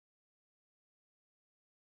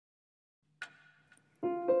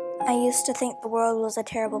I used to think the world was a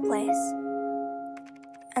terrible place,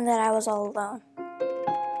 and that I was all alone.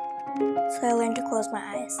 So I learned to close my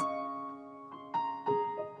eyes.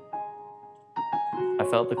 I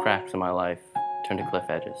felt the cracks in my life turn to cliff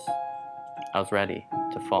edges. I was ready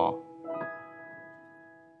to fall.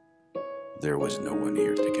 There was no one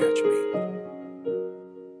here to catch me,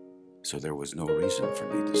 so there was no reason for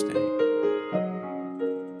me to stay.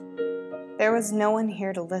 There was no one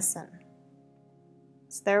here to listen,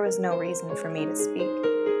 so there was no reason for me to speak.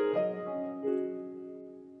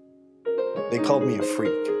 They called me a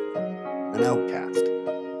freak, an outcast.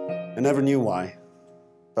 I never knew why,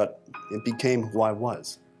 but it became who I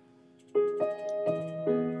was.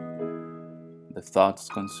 The thoughts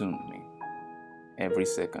consumed me every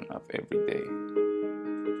second of every day.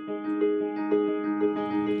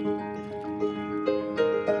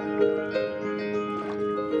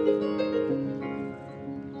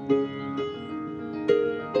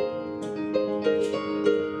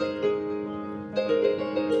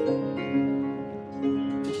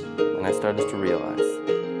 And I started to realize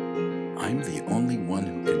I'm the only one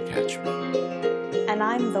who can catch me. And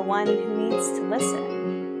I'm the one who needs to listen.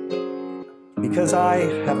 Because I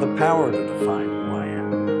have the power to define who I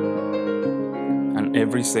am. And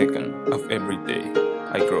every second of every day,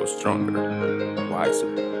 I grow stronger, wiser.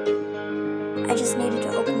 I just needed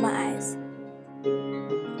to open my eyes.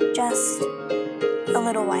 Just a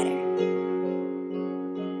little wider.